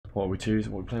What are we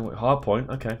choosing? What are we playing with? Hard point?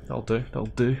 Okay, that'll do. That'll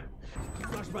do.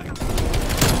 This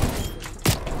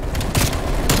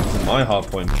is my hard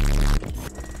point.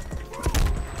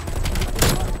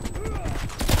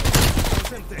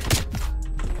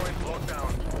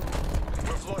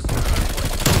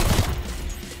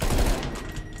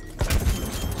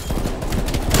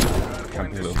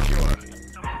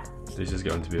 This is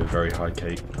going to be a very high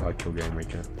kill game,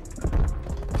 Rikar.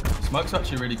 Smoke's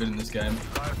actually really good in this game.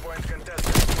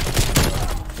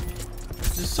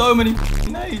 There's so many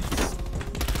nades.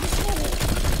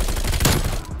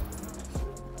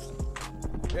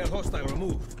 Air hostile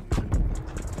removed.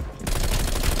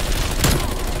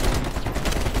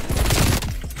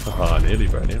 Haha, nearly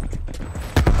brilliant.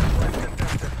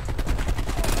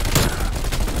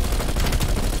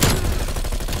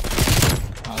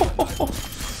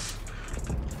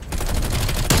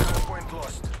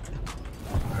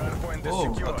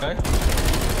 Oh, okay.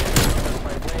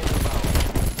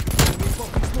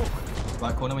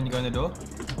 Right corner when you go in the door.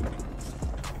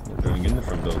 I'm going in the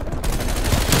front door. He's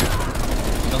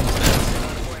on the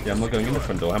stairs. Yeah, I'm not going in the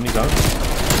front door. How many times?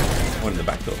 One in the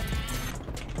back door.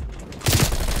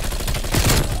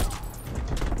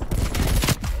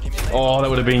 Oh, that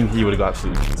would have been. He would have got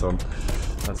absolutely shit on.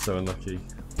 That's so unlucky.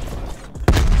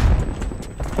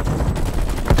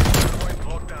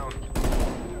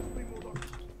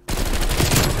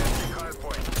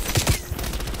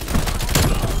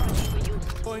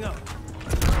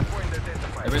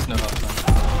 There is no half time.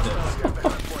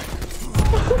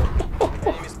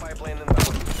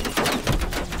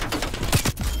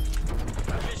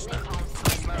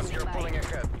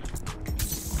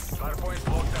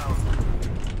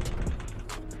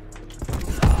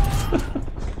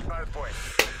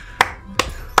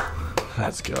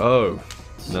 Let's go.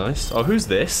 Nice. Oh, who's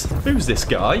this? Who's this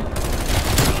guy?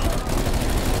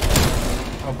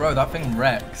 Oh, bro, that thing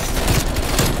wrecks.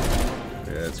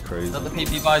 Yeah, it's crazy. Is that the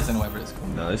PP Bison or whatever it's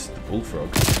called? No, it's the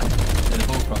bullfrog. Yeah, the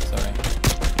bullfrog, sorry.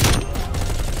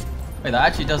 Wait, that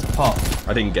actually does pop.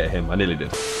 I didn't get him. I nearly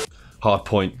did. Hard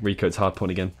point. Rico's hard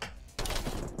point again.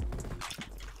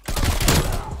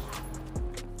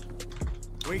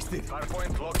 Wasted.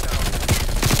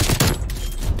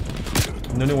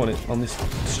 No one on this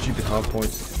stupid hard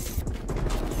point.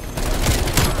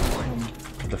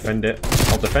 Defend it.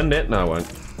 I'll defend it. No, I won't.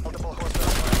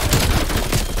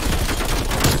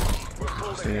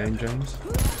 Stay aim, James.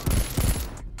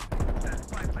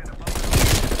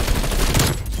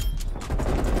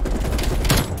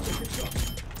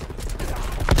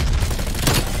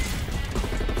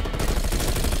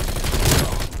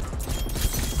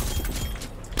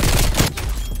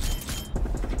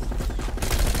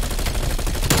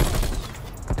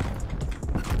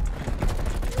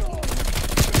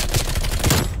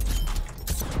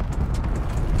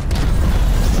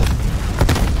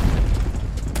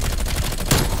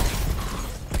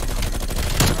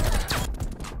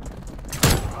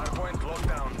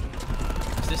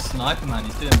 This sniper man,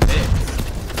 he's doing bits.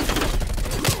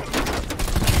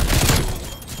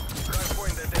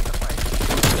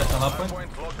 Get the hard point.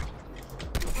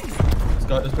 Let's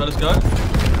go, let's go.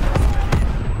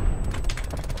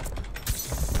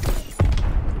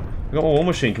 We got a war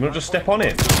machine. Can we not just step on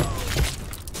it?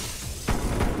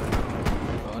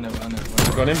 I know.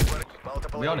 Got him.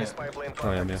 Are we on it?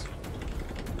 I am, yeah.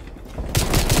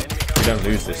 We don't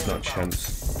lose this, not a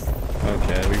chance.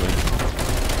 Okay, we win.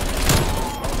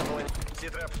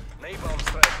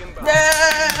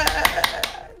 Yeah!